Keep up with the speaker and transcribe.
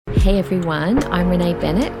Hey everyone, I'm Renee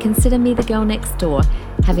Bennett. Consider me the girl next door,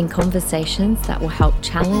 having conversations that will help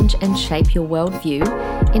challenge and shape your worldview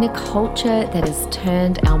in a culture that has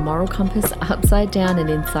turned our moral compass upside down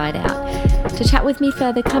and inside out. To chat with me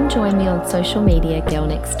further, come join me on social media,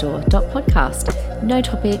 girlnextdoor.podcast. No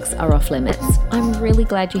topics are off limits. I'm really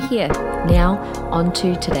glad you're here. Now, on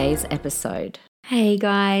to today's episode. Hey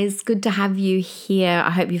guys, good to have you here.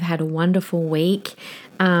 I hope you've had a wonderful week.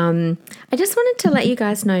 I just wanted to let you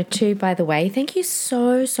guys know too, by the way, thank you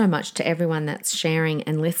so much to everyone that's sharing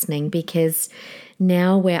and listening, because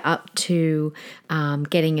now we're up to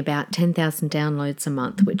getting about 10,000 downloads a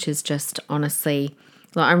month, which is just honestly,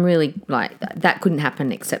 I'm really that couldn't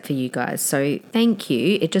happen except for you guys. So thank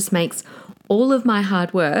you. It just makes all of my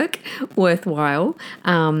hard work worthwhile,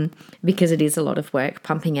 because it is a lot of work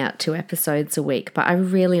pumping out 2 episodes a week, but I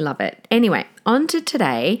really love it. Anyway, on to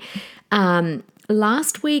today.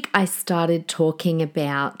 Last week, I started talking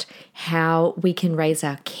about how we can raise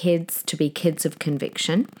our kids to be kids of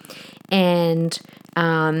conviction. And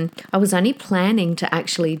I was only planning to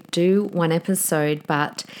actually do 1 episode,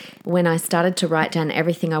 but when I started to write down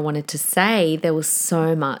everything I wanted to say, there was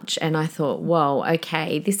so much. And I thought, whoa,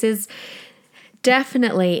 okay, this is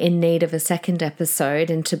definitely in need of a second episode,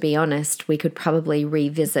 and to be honest, we could probably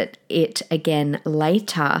revisit it again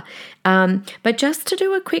later. But just to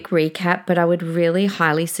do a quick recap, but I would really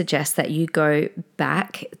highly suggest that you go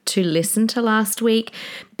back to listen to last week,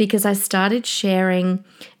 because I started sharing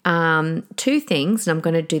 2 things, and I'm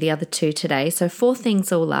going to do the other 2 today. So 4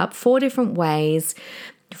 things all up, 4 different ways,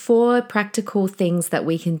 4 practical things that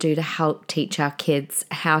we can do to help teach our kids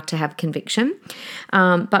how to have conviction.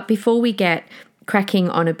 But before we get cracking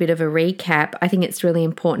on a bit of a recap, I think it's really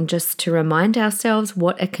important just to remind ourselves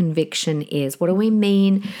what a conviction is. What do we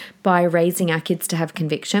mean by raising our kids to have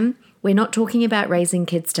conviction? We're not talking about raising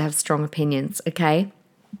kids to have strong opinions, okay?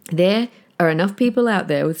 There are enough people out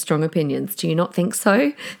there with strong opinions. Do you not think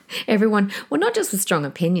so? Everyone, well, not just with strong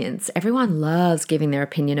opinions, everyone loves giving their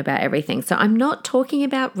opinion about everything. So I'm not talking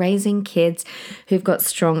about raising kids who've got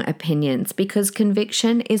strong opinions, because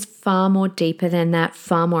conviction is far more deeper than that,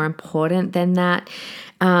 far more important than that.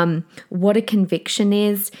 What a conviction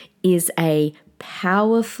is a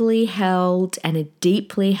powerfully held and a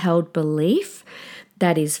deeply held belief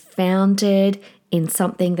that is founded in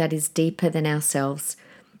something that is deeper than ourselves.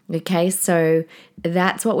 Okay, so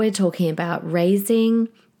that's what we're talking about, raising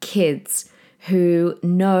kids who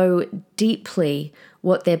know deeply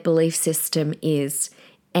what their belief system is,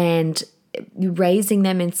 and raising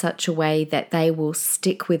them in such a way that they will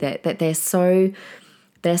stick with it, that they're so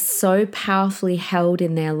powerfully held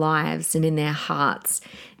in their lives and in their hearts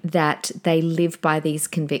that they live by these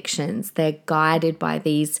convictions. They're guided by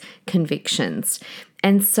these convictions.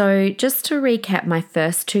 And so just to recap my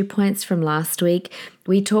first 2 points from last week,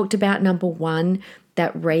 we talked about number 1,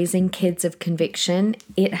 that raising kids of conviction,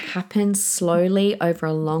 it happens slowly over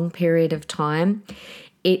a long period of time.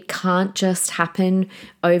 It can't just happen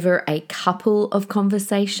over a couple of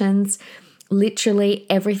conversations. Literally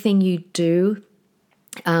everything you do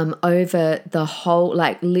over the whole,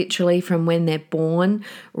 literally from when they're born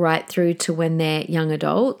right through to when they're young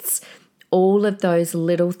adults, all of those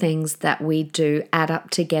little things that we do add up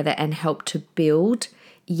together and help to build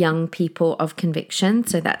young people of conviction.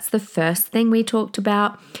 So that's the first thing we talked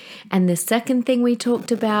about. And the second thing we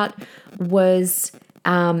talked about was,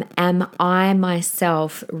 am I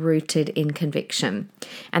myself rooted in conviction?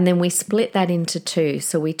 And then we split that into 2.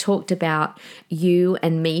 So we talked about you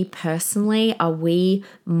and me personally. Are we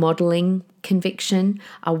modeling conviction?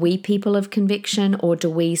 Are we people of conviction, or do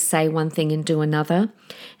we say one thing and do another?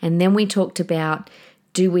 And then we talked about,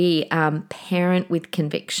 do we parent with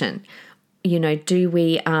conviction? Do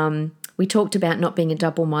we talked about not being a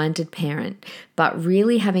double-minded parent, but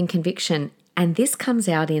really having conviction. And this comes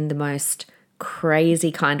out in the most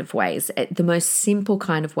crazy kind of ways, the most simple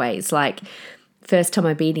kind of ways, like first-time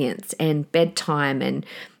obedience and bedtime, and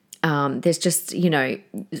there's just,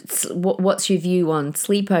 what's your view on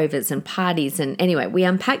sleepovers and parties? And anyway, we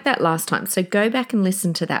unpacked that last time. So go back and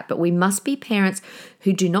listen to that. But we must be parents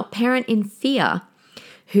who do not parent in fear,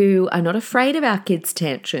 who are not afraid of our kids'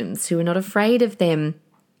 tantrums, who are not afraid of them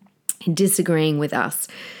disagreeing with us.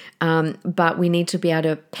 But we need to be able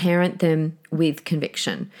to parent them with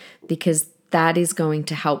conviction, because that is going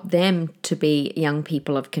to help them to be young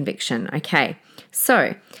people of conviction. Okay,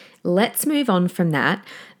 so let's move on from that.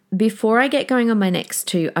 Before I get going on my next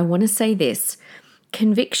 2, I want to say this.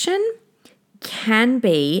 Conviction can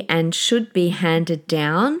be and should be handed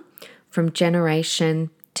down from generation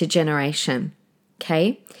to generation.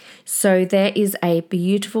 Okay, so there is a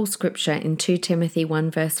beautiful scripture in 2 Timothy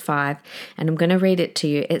 1 verse 5, and I'm going to read it to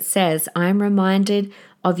you. It says, I'm reminded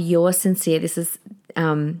of your sincere, this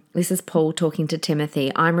is Paul talking to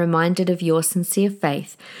Timothy. I'm reminded of your sincere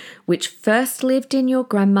faith, which first lived in your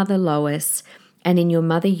grandmother Lois and in your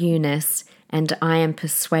mother Eunice, and I am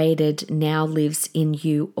persuaded now lives in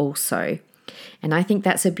you also. And I think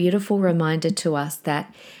that's a beautiful reminder to us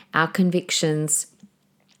that our convictions,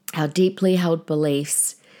 our deeply held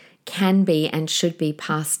beliefs can be and should be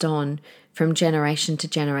passed on from generation to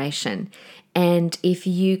generation. And if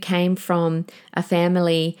you came from a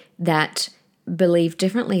family that believed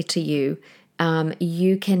differently to you,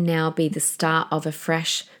 you can now be the start of a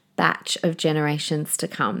fresh batch of generations to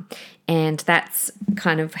come. And that's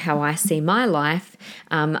kind of how I see my life.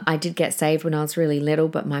 I did get saved when I was really little,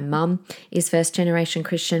 but my mum is first generation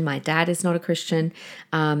Christian. My dad is not a Christian.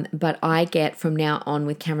 But I get from now on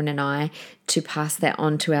with Cameron and I to pass that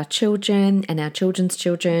on to our children and our children's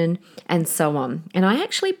children and so on. And I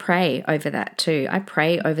actually pray over that too. I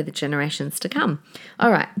pray over the generations to come.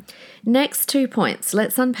 All right, next 2 points.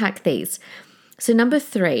 Let's unpack these. So number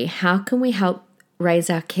 3, how can we help raise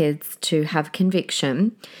our kids to have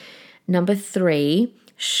conviction? Number 3,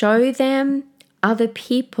 show them other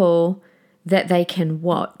people that they can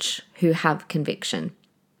watch who have conviction.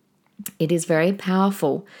 It is very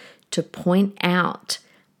powerful to point out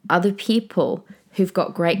other people who've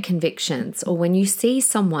got great convictions, or when you see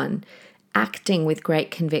someone acting with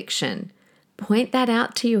great conviction, point that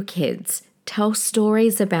out to your kids. Tell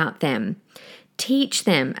stories about them. Teach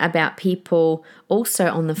them about people also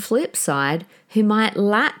on the flip side who might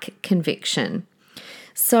lack conviction.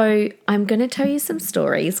 So I'm going to tell you some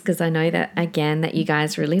stories because I know that, again, that you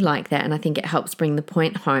guys really like that, and I think it helps bring the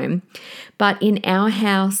point home. But in our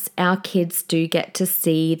house, our kids do get to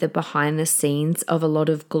see the behind the scenes of a lot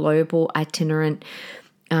of global itinerant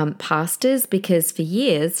pastors, because for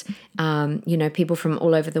years, people from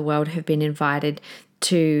all over the world have been invited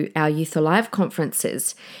to our Youth Alive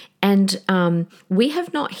conferences. And we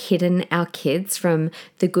have not hidden our kids from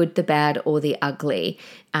the good, the bad, or the ugly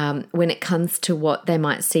when it comes to what they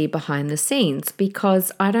might see behind the scenes,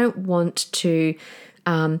 because I don't want to.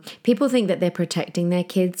 People think that they're protecting their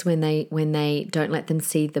kids when they don't let them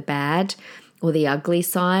see the bad or the ugly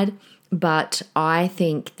side. But I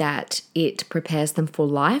think that it prepares them for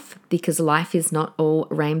life, because life is not all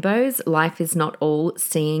rainbows. Life is not all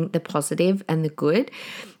seeing the positive and the good.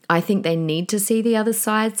 I think they need to see the other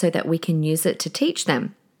side so that we can use it to teach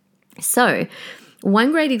them. So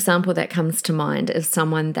one great example that comes to mind of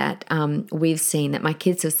someone that we've seen, that my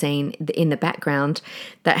kids have seen in the background,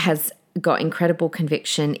 that has got incredible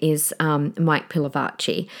conviction is Mike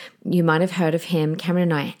Pilavachi. You might have heard of him.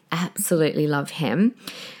 Cameron and I absolutely love him.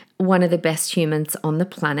 One of the best humans on the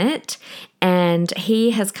planet. And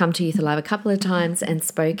he has come to Youth Alive a couple of times and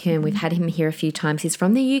spoken. We've had him here a few times. He's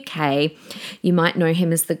from the UK. You might know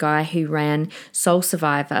him as the guy who ran Soul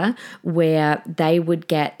Survivor, where they would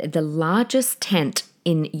get the largest tent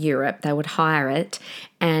in Europe. They would hire it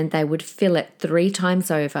and they would fill it 3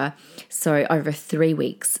 times over. So over 3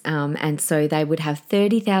 weeks. And so they would have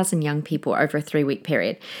 30,000 young people over a 3-week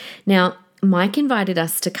period. Now, Mike invited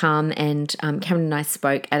us to come, and Cameron and I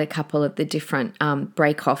spoke at a couple of the different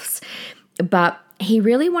break-offs, but he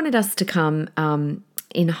really wanted us to come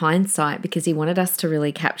in hindsight because he wanted us to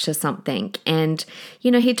really capture something. And,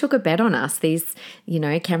 he took a bet on us, these,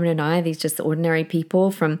 Cameron and I, these just ordinary people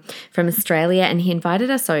from Australia, and he invited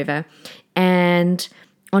us over. And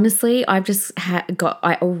honestly,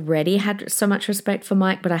 I already had so much respect for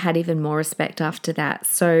Mike, but I had even more respect after that.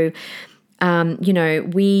 So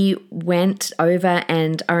we went over,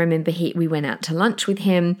 and I remember we went out to lunch with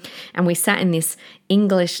him, and we sat in this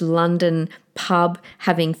English London pub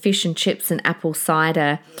having fish and chips and apple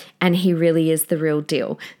cider, and he really is the real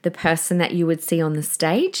deal. The person that you would see on the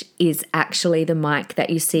stage is actually the Mike that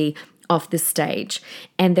you see off the stage.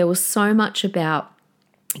 And there was so much about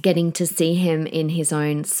getting to see him in his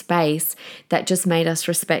own space that just made us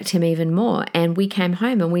respect him even more. And we came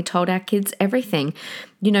home and we told our kids everything.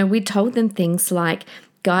 We told them things like,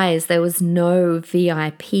 guys, there was no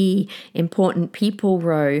VIP important people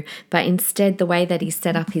row, but instead the way that he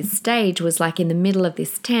set up his stage was like in the middle of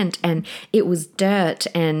this tent, and it was dirt,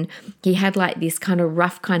 and he had like this kind of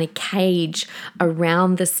rough kind of cage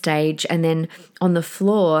around the stage, and then on the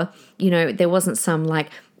floor, there wasn't some like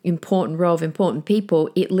important row of important people.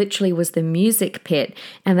 It literally was the music pit,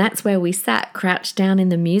 and that's where we sat, crouched down in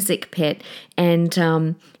the music pit,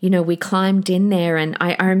 and we climbed in there. And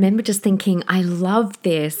I remember just thinking, I love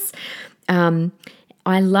this.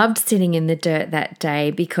 I loved sitting in the dirt that day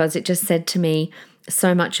because it just said to me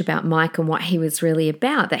so much about Mike and what he was really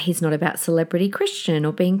about, that he's not about celebrity Christian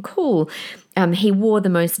or being cool. He wore the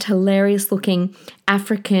most hilarious looking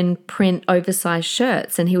African print oversized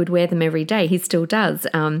shirts, and he would wear them every day. He still does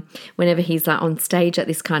whenever he's like on stage at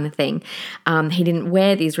this kind of thing. He didn't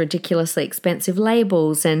wear these ridiculously expensive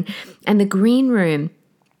labels, and the green room.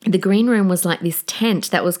 The green room was like this tent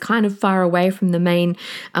that was kind of far away from the main,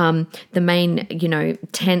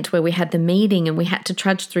 tent where we had the meeting, and we had to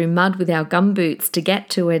trudge through mud with our gumboots to get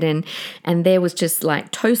to it. And there was just like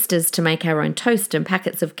toasters to make our own toast, and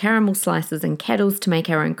packets of caramel slices, and kettles to make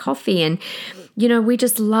our own coffee. And, we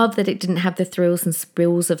just loved that it didn't have the thrills and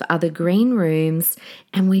spills of other green rooms.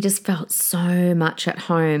 And we just felt so much at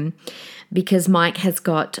home, because Mike has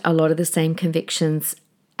got a lot of the same convictions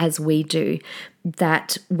as we do,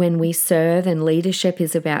 that when we serve and leadership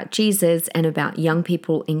is about Jesus and about young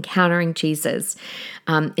people encountering Jesus,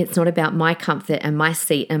 it's not about my comfort and my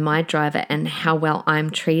seat and my driver and how well I'm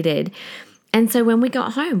treated. And so when we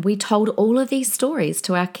got home, we told all of these stories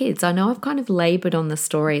to our kids. I know I've kind of labored on the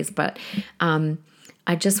stories, but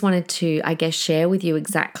I just wanted to, share with you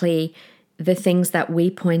exactly the things that we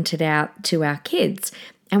pointed out to our kids.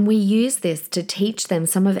 And we use this to teach them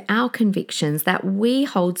some of our convictions that we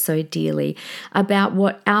hold so dearly about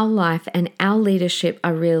what our life and our leadership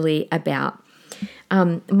are really about.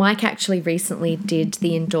 Mike actually recently did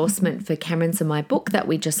the endorsement for Cameron's and my book that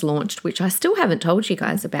we just launched, which I still haven't told you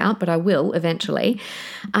guys about, but I will eventually.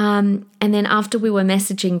 And then after we were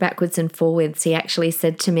messaging backwards and forwards, he actually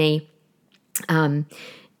said to me,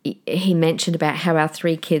 he mentioned about how our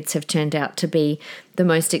 3 kids have turned out to be the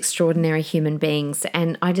most extraordinary human beings.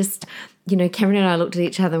 And I just, Cameron and I looked at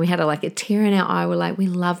each other and we had a tear in our eye. We're like, we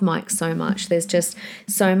love Mike so much. There's just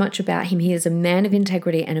so much about him. He is a man of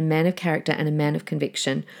integrity and a man of character and a man of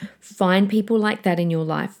conviction. Find people like that in your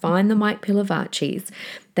life. Find the Mike Pilavacis.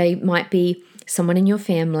 They might be someone in your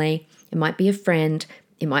family. It might be a friend.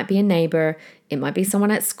 It might be a neighbor. It might be someone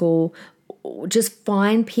at school. Just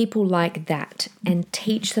find people like that and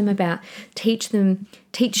teach your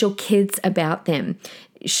kids about them.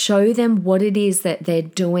 Show them what it is that they're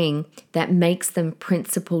doing that makes them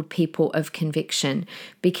principled people of conviction,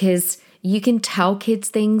 because you can tell kids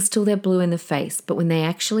things till they're blue in the face, but when they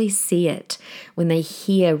actually see it, when they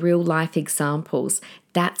hear real life examples,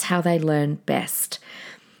 that's how they learn best.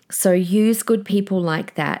 So use good people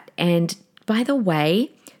like that. And by the way,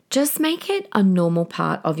 just make it a normal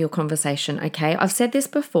part of your conversation, okay? I've said this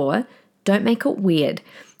before. Don't make it weird,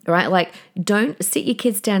 all right? Like, don't sit your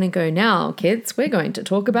kids down and go, now, kids, we're going to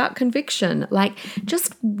talk about conviction. Like,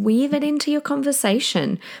 just weave it into your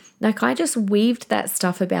conversation. Like, I just weaved that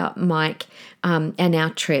stuff about Mike and our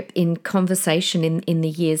trip in conversation in the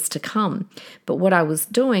years to come. But what I was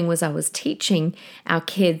doing was I was teaching our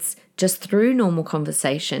kids just through normal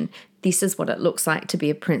conversation, this is what it looks like to be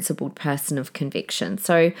a principled person of conviction.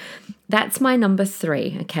 So that's my number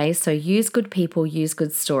 3, okay? So use good people, use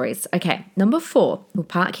good stories. Okay, number 4, we'll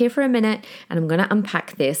park here for a minute and I'm going to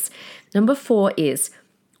unpack this. Number 4 is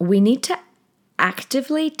we need to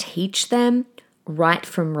actively teach them right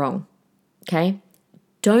from wrong, okay?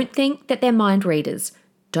 Don't think that they're mind readers.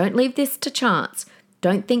 Don't leave this to chance.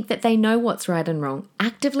 Don't think that they know what's right and wrong.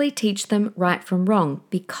 Actively teach them right from wrong,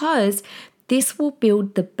 because this will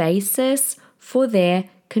build the basis for their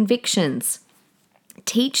convictions.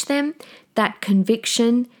 Teach them that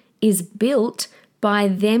conviction is built by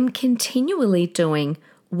them continually doing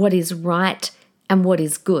what is right and what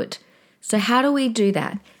is good. So how do we do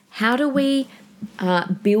that? How do we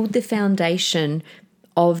build the foundation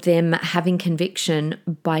of them having conviction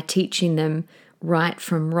by teaching them right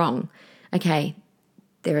from wrong? Okay,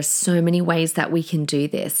 there are so many ways that we can do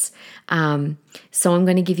this. So I'm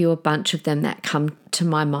going to give you a bunch of them that come to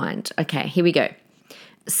my mind. Okay, here we go.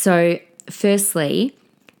 So firstly,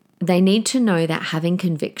 they need to know that having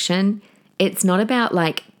conviction, it's not about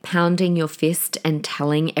like pounding your fist and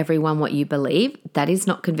telling everyone what you believe. That is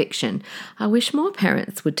not conviction. I wish more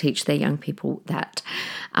parents would teach their young people that.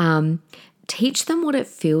 Teach them what it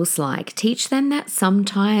feels like. Teach them that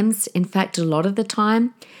sometimes, in fact, a lot of the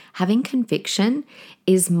time, having conviction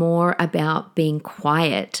is more about being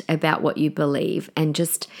quiet about what you believe and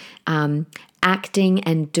just acting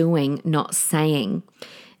and doing, not saying.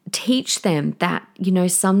 Teach them that,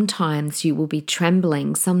 sometimes you will be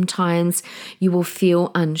trembling, sometimes you will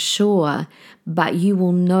feel unsure, but you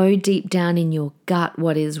will know deep down in your gut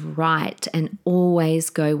what is right, and always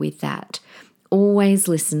go with that. Always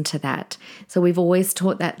listen to that. So we've always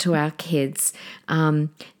taught that to our kids,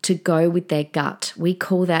 to go with their gut. We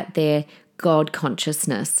call that their God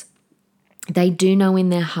consciousness. They do know in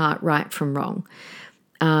their heart right from wrong.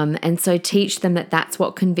 And so teach them that that's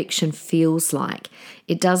what conviction feels like.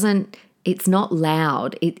 It's not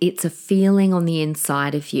loud. It's a feeling on the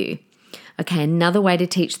inside of you. Okay, another way to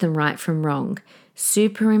teach them right from wrong.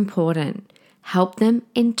 Super important. Help them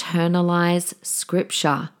internalize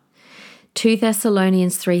scripture. 2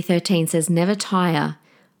 Thessalonians 3:13 says, never tire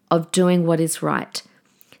of doing what is right.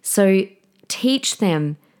 So teach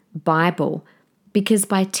them Bible, because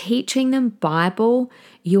by teaching them Bible,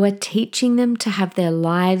 you are teaching them to have their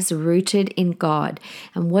lives rooted in God.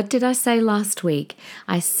 And what did I say last week?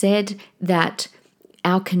 I said that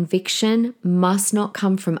our conviction must not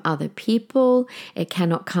come from other people. It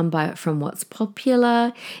cannot come from what's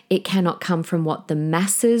popular. It cannot come from what the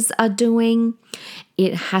masses are doing.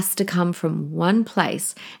 It has to come from one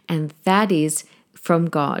place, and that is from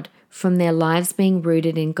God, from their lives being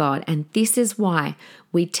rooted in God. And this is why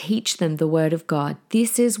we teach them the Word of God.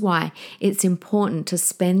 This is why it's important to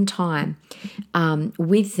spend time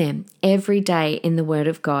with them every day in the Word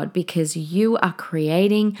of God, because you are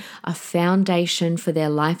creating a foundation for their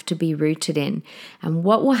life to be rooted in. And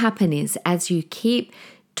what will happen is, as you keep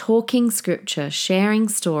talking scripture, sharing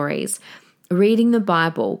stories, reading the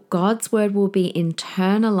Bible, God's Word will be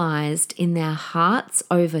internalized in their hearts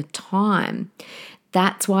over time.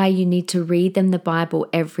 That's why you need to read them the Bible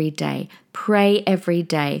every day. Pray every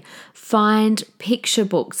day. Find picture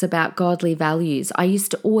books about godly values. I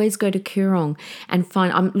used to always go to Kurong and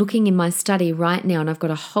I'm looking in my study right now, and I've got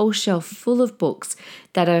a whole shelf full of books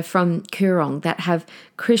that are from Kurong that have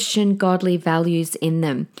Christian godly values in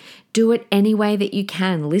them. Do it any way that you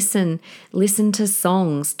can. Listen to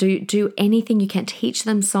songs. Do anything you can. Teach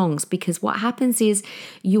them songs, because what happens is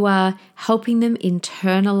you are helping them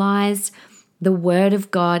internalize the Word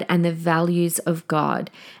of God and the values of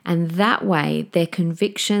God. And that way, their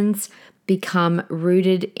convictions become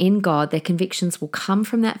rooted in God. Their convictions will come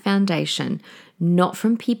from that foundation, not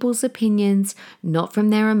from people's opinions, not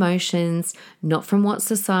from their emotions, not from what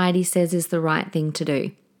society says is the right thing to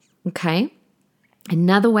do. Okay?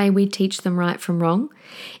 Another way we teach them right from wrong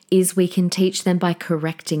is we can teach them by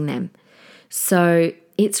correcting them. So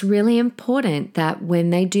it's really important that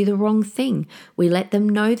when they do the wrong thing, we let them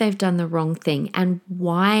know they've done the wrong thing and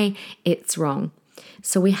why it's wrong.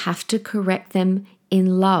 So we have to correct them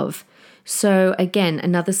in love. So again,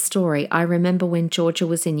 another story. I remember when Georgia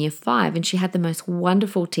was in year 5 and she had the most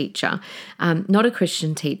wonderful teacher, not a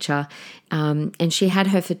Christian teacher, and she had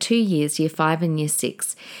her for 2 years, year 5 and year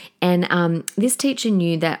 6. And this teacher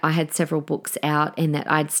knew that I had several books out and that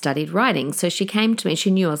I'd studied writing. So she came to me,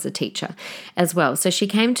 she knew I was a teacher as well. So she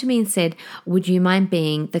came to me and said, would you mind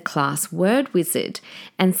being the class word wizard?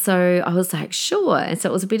 And so I was like, sure. And so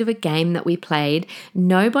it was a bit of a game that we played.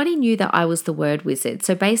 Nobody knew that I was the word wizard.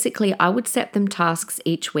 So basically I would set them tasks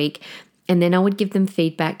each week, and then I would give them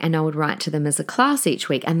feedback and I would write to them as a class each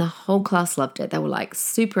week. And the whole class loved it. They were like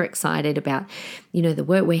super excited about, the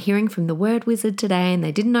word, we're hearing from the word wizard today, and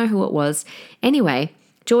they didn't know who it was. Anyway,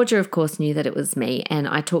 Georgia, of course, knew that it was me, and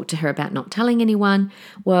I talked to her about not telling anyone.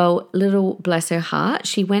 Well, little bless her heart,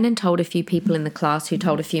 she went and told a few people in the class who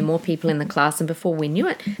told a few more people in the class, and before we knew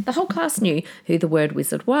it, the whole class knew who the word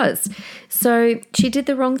wizard was. So she did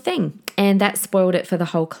the wrong thing, and that spoiled it for the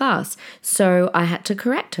whole class. So I had to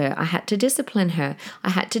correct her. I had to discipline her.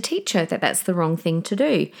 I had to teach her that that's the wrong thing to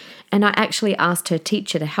do. And I actually asked her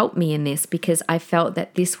teacher to help me in this because I felt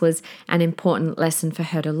that this was an important lesson for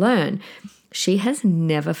her to learn. She has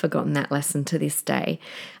never forgotten that lesson to this day.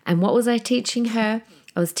 And what was I teaching her?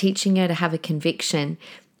 I was teaching her to have a conviction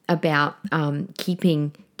about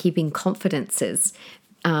keeping confidences.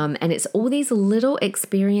 And it's all these little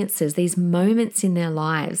experiences, these moments in their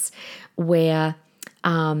lives where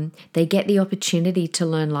they get the opportunity to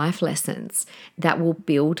learn life lessons that will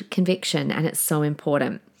build conviction. And it's so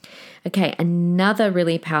important. Okay, another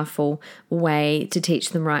really powerful way to teach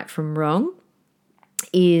them right from wrong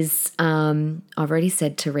is, I've already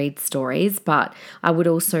said to read stories, but I would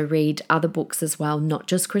also read other books as well, not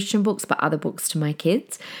just Christian books, but other books to my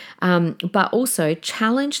kids, but also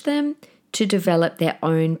challenge them to develop their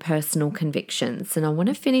own personal convictions. And I want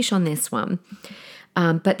to finish on this one,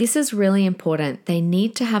 but this is really important. They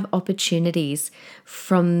need to have opportunities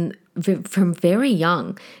from very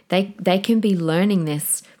young. They can be learning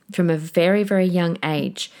this from a very, very young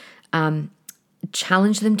age.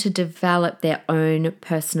 Challenge them to develop their own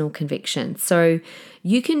personal convictions. So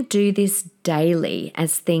you can do this daily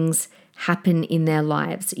as things happen in their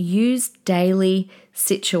lives. Use daily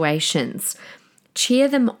situations. Cheer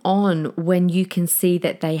them on when you can see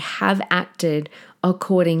that they have acted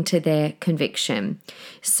according to their conviction.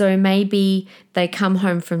 So maybe they come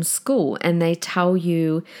home from school and they tell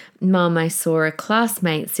you, Mum, I saw a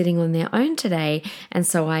classmate sitting on their own today, and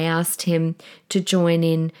so I asked him to join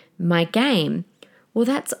in my game. Well,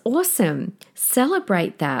 that's awesome.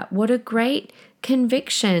 Celebrate that. What a great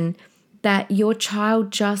conviction that your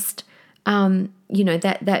child just,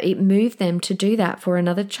 that it moved them to do that for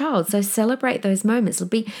another child. So celebrate those moments.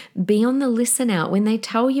 Be on the listen out when they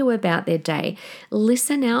tell you about their day.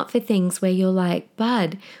 Listen out for things where you're like,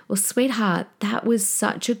 bud or sweetheart, that was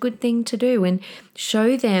such a good thing to do, and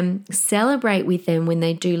show them, celebrate with them when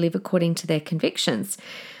they do live according to their convictions.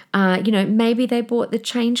 Maybe they brought the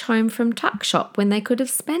change home from tuck shop when they could have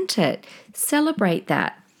spent it. Celebrate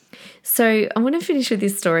that. So I want to finish with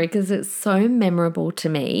this story because it's so memorable to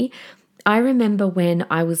me. I remember when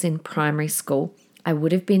I was in primary school, I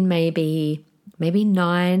would have been maybe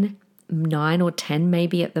 9 or 10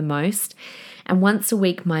 maybe at the most. And once a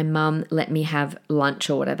week, my mum let me have lunch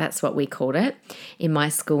order. That's what we called it in my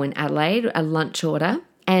school in Adelaide, a lunch order.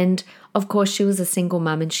 And of course, she was a single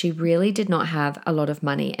mum and she really did not have a lot of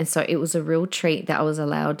money. And so it was a real treat that I was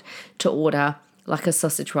allowed to order like a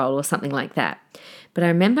sausage roll or something like that. But I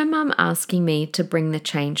remember Mum asking me to bring the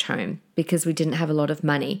change home because we didn't have a lot of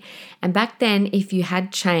money. And back then, if you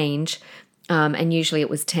had change, and usually it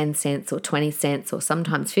was 10 cents or 20 cents or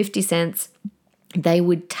sometimes 50 cents, they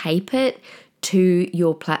would tape it to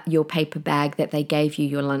your paper bag that they gave you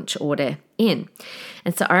your lunch order in.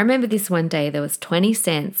 And so I remember this one day, there was 20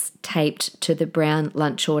 cents taped to the brown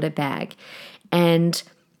lunch order bag. And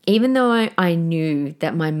even though I knew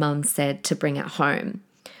that my mum said to bring it home,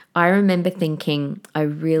 I remember thinking, I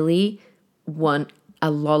really want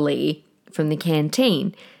a lolly from the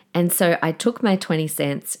canteen. And so I took my 20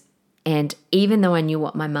 cents, and even though I knew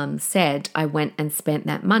what my mum said, I went and spent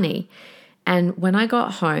that money. And when I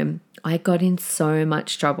got home, I got in so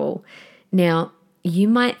much trouble. Now, you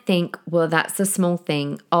might think, well, that's a small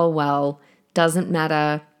thing. Oh, well, doesn't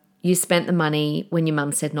matter. You spent the money when your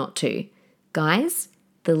mum said not to. Guys,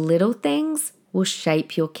 the little things will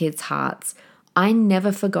shape your kids' hearts. I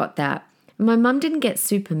never forgot that. My mum didn't get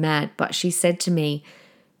super mad, but she said to me,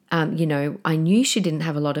 I knew she didn't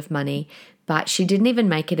have a lot of money, but she didn't even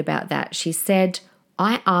make it about that. She said,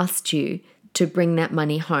 I asked you to bring that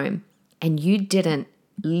money home and you didn't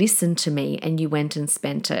listen to me and you went and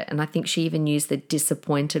spent it. And I think she even used the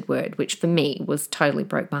disappointed word, which for me was totally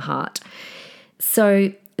broke my heart.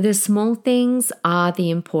 So the small things are the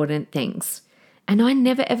important things. And I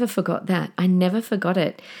never ever forgot that. I never forgot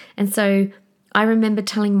it. And so I remember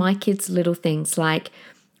telling my kids little things like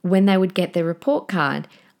when they would get their report card,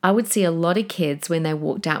 I would see a lot of kids when they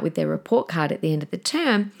walked out with their report card at the end of the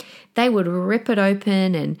term, they would rip it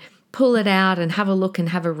open and pull it out and have a look and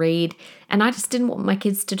have a read. And I just didn't want my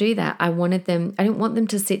kids to do that. I didn't want them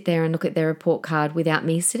to sit there and look at their report card without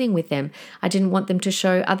me sitting with them. I didn't want them to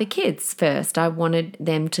show other kids first. I wanted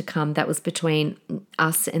them to come. That was between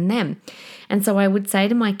us and them. And so I would say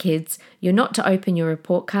to my kids, you're not to open your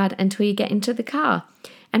report card until you get into the car.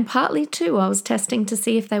 And partly too, I was testing to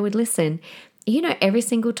see if they would listen. Every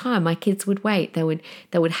single time my kids would wait, they would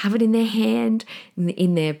have it in their hand,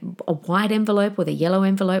 in their a white envelope or the yellow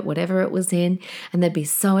envelope, whatever it was in, and they'd be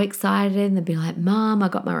so excited and they'd be like, Mom, I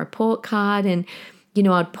got my report card. And,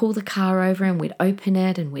 I'd pull the car over and we'd open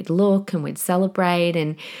it and we'd look and we'd celebrate.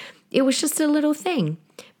 And it was just a little thing.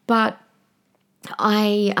 But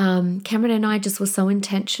Cameron and I just were so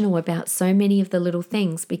intentional about so many of the little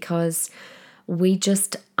things because we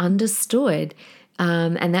just understood.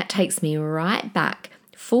 And that takes me right back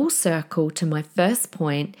full circle to my first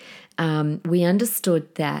point. We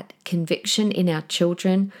understood that conviction in our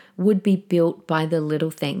children would be built by the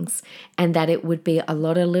little things and that it would be a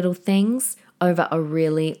lot of little things over a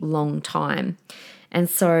really long time. And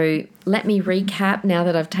so let me recap now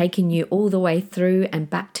that I've taken you all the way through and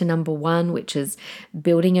back to number 1, which is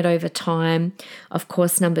building it over time. Of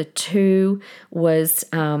course, number 2 was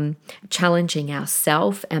challenging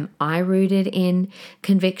ourselves. Am I rooted in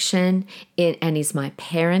conviction? And is my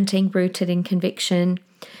parenting rooted in conviction?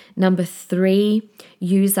 Number 3,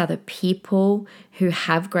 use other people who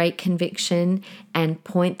have great conviction and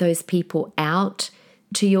point those people out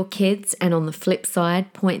to your kids, and on the flip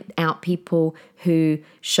side, point out people who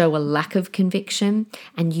show a lack of conviction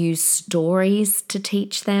and use stories to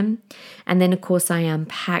teach them. And then, of course, I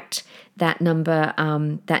unpacked that number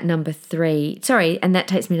 3. And that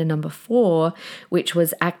takes me to number 4, which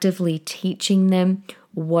was actively teaching them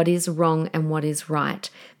what is wrong and what is right.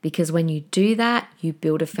 Because when you do that, you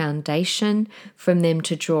build a foundation from them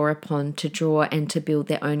to draw upon, to draw and to build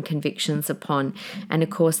their own convictions upon. And of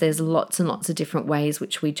course, there's lots and lots of different ways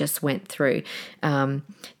which we just went through.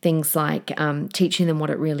 Things like teaching them what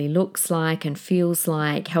it really looks like and feels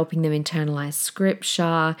like, helping them internalize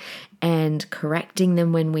scripture and correcting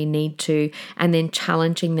them when we need to, and then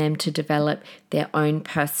challenging them to develop their own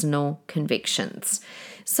personal convictions.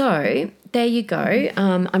 So there you go.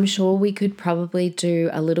 I'm sure we could probably do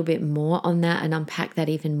a little bit more on that and unpack that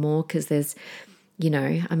even more, because there's,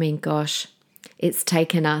 gosh, it's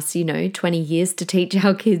taken us, 20 years to teach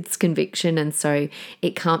our kids conviction. And so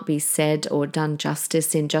it can't be said or done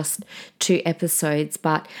justice in just 2 episodes.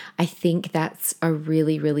 But I think that's a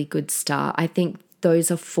really, really good start. I think those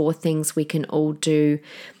are 4 things we can all do,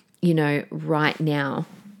 right now.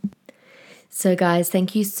 So guys,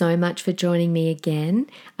 thank you so much for joining me again.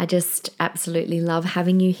 I just absolutely love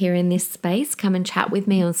having you here in this space. Come and chat with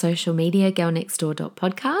me on social media,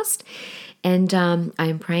 girlnextdoor.podcast. And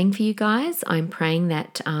I'm praying for you guys. I'm praying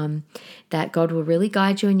that that God will really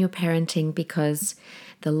guide you in your parenting, because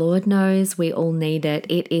the Lord knows we all need it.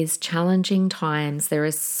 It is challenging times. There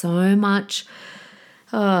is so much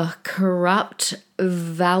corrupt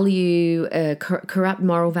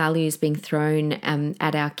moral values being thrown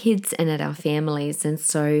at our kids and at our families. And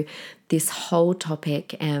so this whole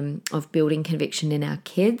topic of building conviction in our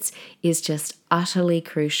kids is just utterly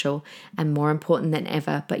crucial and more important than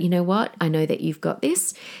ever. But you know what? I know that you've got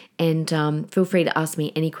this, and feel free to ask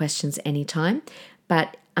me any questions anytime.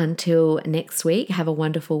 But until next week, have a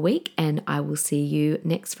wonderful week, and I will see you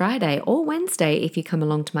next Friday or Wednesday if you come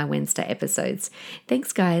along to my Wednesday episodes.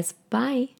 Thanks, guys. Bye.